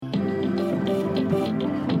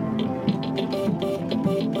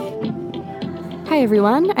Hi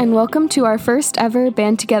everyone, and welcome to our first ever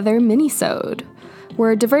Band Together mini-sode.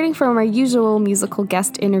 We're diverting from our usual musical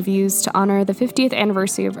guest interviews to honor the 50th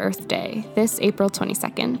anniversary of Earth Day, this April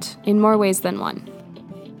 22nd, in more ways than one.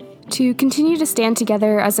 To continue to stand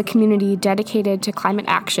together as a community dedicated to climate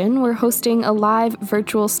action, we're hosting a live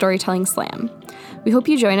virtual storytelling slam. We hope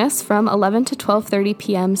you join us from 11 to 12:30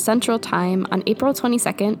 p.m. Central Time on April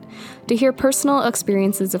 22nd to hear personal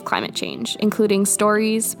experiences of climate change, including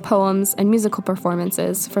stories, poems, and musical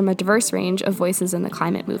performances from a diverse range of voices in the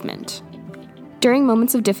climate movement. During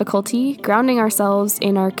moments of difficulty, grounding ourselves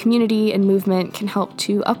in our community and movement can help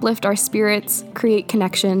to uplift our spirits, create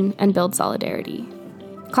connection, and build solidarity.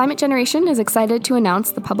 Climate Generation is excited to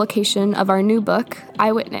announce the publication of our new book,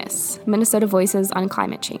 Eyewitness: Minnesota Voices on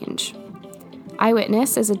Climate Change.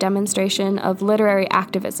 Eyewitness is a demonstration of literary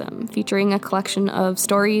activism, featuring a collection of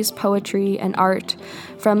stories, poetry, and art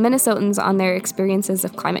from Minnesotans on their experiences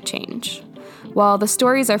of climate change. While the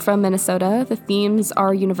stories are from Minnesota, the themes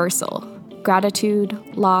are universal: gratitude,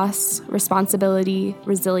 loss, responsibility,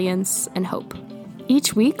 resilience, and hope.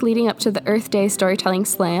 Each week leading up to the Earth Day Storytelling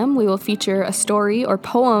Slam, we will feature a story or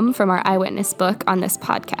poem from our Eyewitness book on this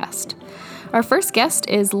podcast. Our first guest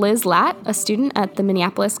is Liz Latt, a student at the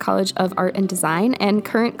Minneapolis College of Art and Design and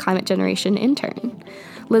current Climate Generation intern.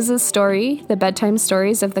 Liz's story, The Bedtime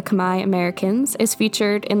Stories of the Khmer Americans, is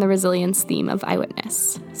featured in the resilience theme of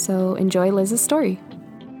Eyewitness. So enjoy Liz's story.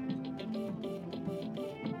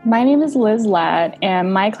 My name is Liz Latt,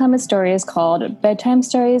 and my climate story is called Bedtime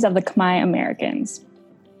Stories of the Khmer Americans.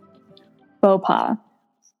 Bhopal.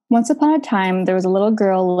 Once upon a time, there was a little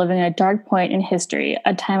girl living at a dark point in history,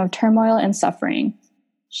 a time of turmoil and suffering.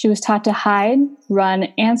 She was taught to hide, run,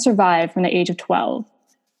 and survive from the age of 12.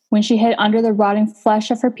 When she hid under the rotting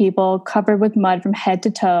flesh of her people, covered with mud from head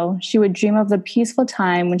to toe, she would dream of the peaceful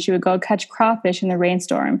time when she would go catch crawfish in the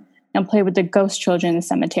rainstorm and play with the ghost children in the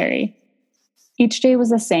cemetery. Each day was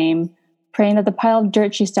the same, praying that the pile of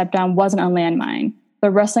dirt she stepped on wasn't a landmine,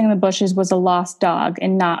 but rustling in the bushes was a lost dog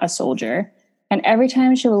and not a soldier. And every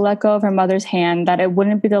time she would let go of her mother's hand, that it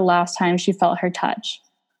wouldn't be the last time she felt her touch.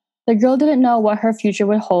 The girl didn't know what her future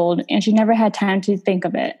would hold, and she never had time to think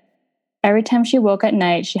of it. Every time she woke at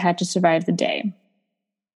night, she had to survive the day.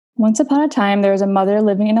 Once upon a time, there was a mother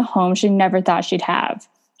living in a home she never thought she'd have.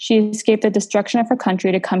 She escaped the destruction of her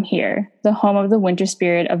country to come here, the home of the winter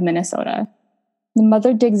spirit of Minnesota. The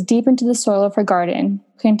mother digs deep into the soil of her garden,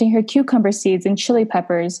 planting her cucumber seeds and chili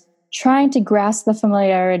peppers, trying to grasp the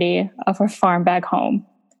familiarity of her farm back home.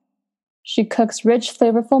 She cooks rich,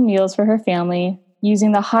 flavorful meals for her family,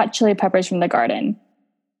 using the hot chili peppers from the garden.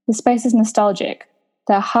 The spice is nostalgic.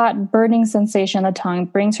 That hot, burning sensation on the tongue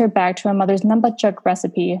brings her back to her mother's numbachuk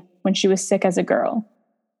recipe when she was sick as a girl.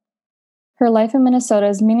 Her life in Minnesota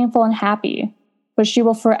is meaningful and happy, but she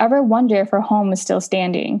will forever wonder if her home is still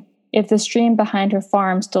standing, if the stream behind her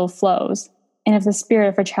farm still flows, and if the spirit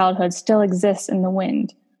of her childhood still exists in the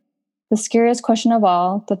wind. The scariest question of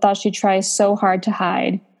all, the thought she tries so hard to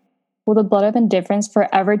hide: will the blood of indifference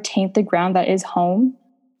forever taint the ground that is home?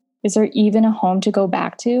 Is there even a home to go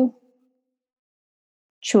back to?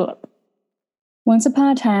 Tulip. Once upon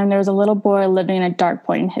a time, there was a little boy living in a dark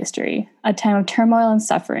point in history, a time of turmoil and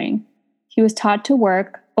suffering. He was taught to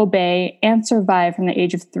work, obey, and survive from the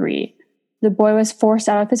age of 3. The boy was forced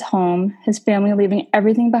out of his home, his family leaving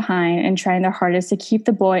everything behind and trying their hardest to keep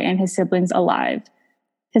the boy and his siblings alive.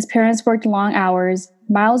 His parents worked long hours,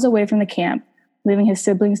 miles away from the camp, leaving his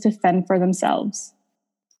siblings to fend for themselves.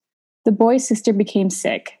 The boy's sister became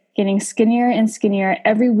sick, getting skinnier and skinnier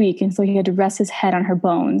every week until he had to rest his head on her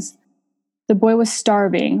bones. The boy was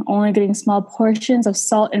starving, only getting small portions of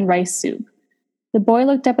salt and rice soup. The boy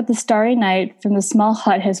looked up at the starry night from the small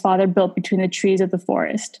hut his father built between the trees of the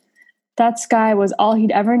forest. That sky was all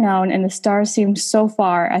he'd ever known, and the stars seemed so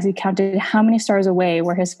far as he counted how many stars away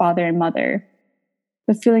were his father and mother.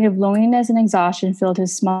 The feeling of loneliness and exhaustion filled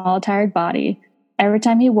his small, tired body. Every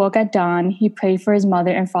time he woke at dawn, he prayed for his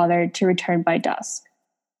mother and father to return by dusk.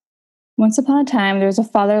 Once upon a time, there was a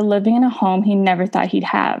father living in a home he never thought he'd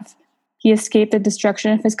have. He escaped the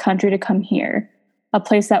destruction of his country to come here, a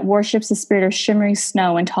place that worships the spirit of shimmering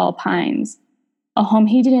snow and tall pines. A home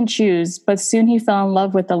he didn't choose, but soon he fell in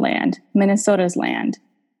love with the land, Minnesota's land.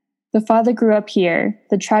 The father grew up here.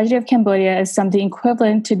 The tragedy of Cambodia is something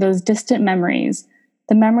equivalent to those distant memories,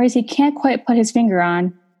 the memories he can't quite put his finger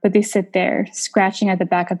on, but they sit there, scratching at the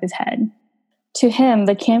back of his head. To him,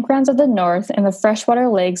 the campgrounds of the north and the freshwater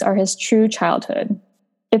lakes are his true childhood.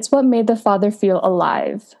 It's what made the father feel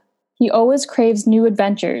alive. He always craves new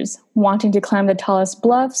adventures, wanting to climb the tallest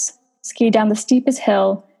bluffs, ski down the steepest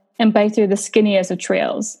hill, and bike through the skinniest of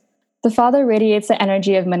trails. The father radiates the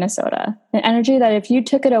energy of Minnesota, an energy that if you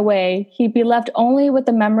took it away, he'd be left only with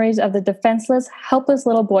the memories of the defenseless, helpless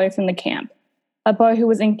little boy from the camp, a boy who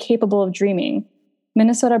was incapable of dreaming.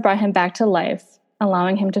 Minnesota brought him back to life,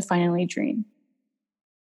 allowing him to finally dream.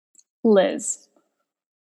 Liz.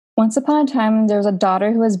 Once upon a time, there was a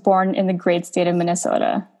daughter who was born in the great state of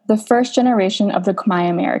Minnesota, the first generation of the Khmer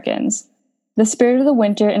Americans. The spirit of the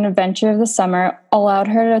winter and adventure of the summer allowed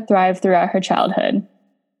her to thrive throughout her childhood.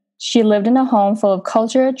 She lived in a home full of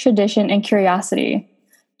culture, tradition, and curiosity.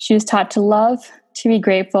 She was taught to love, to be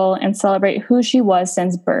grateful, and celebrate who she was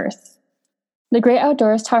since birth. The great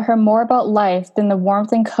outdoors taught her more about life than the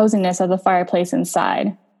warmth and coziness of the fireplace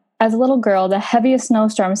inside. As a little girl, the heaviest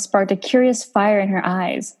snowstorms sparked a curious fire in her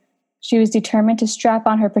eyes. She was determined to strap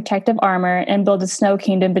on her protective armor and build a snow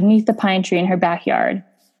kingdom beneath the pine tree in her backyard.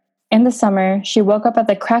 In the summer, she woke up at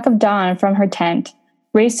the crack of dawn from her tent,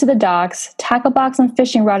 raced to the docks, tackle box and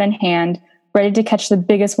fishing rod in hand, ready to catch the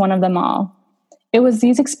biggest one of them all. It was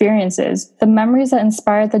these experiences, the memories that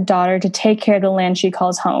inspired the daughter to take care of the land she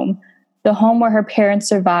calls home, the home where her parents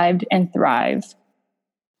survived and thrived.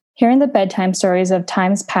 Hearing the bedtime stories of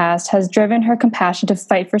times past has driven her compassion to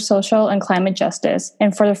fight for social and climate justice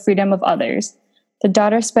and for the freedom of others. The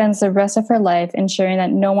daughter spends the rest of her life ensuring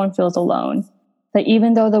that no one feels alone, that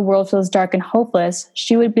even though the world feels dark and hopeless,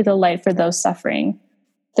 she would be the light for those suffering.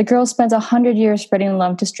 The girl spends 100 years spreading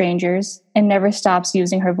love to strangers and never stops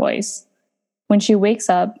using her voice. When she wakes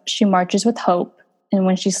up, she marches with hope, and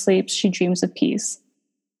when she sleeps, she dreams of peace.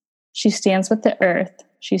 She stands with the earth.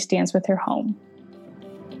 She stands with her home.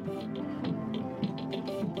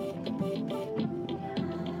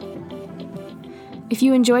 If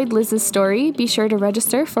you enjoyed Liz's story, be sure to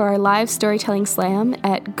register for our live storytelling slam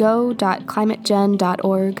at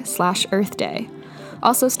go.climategen.org/Earth Day.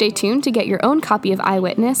 Also, stay tuned to get your own copy of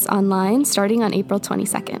Eyewitness online starting on April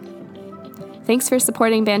 22nd. Thanks for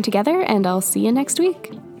supporting Band Together, and I'll see you next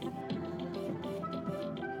week.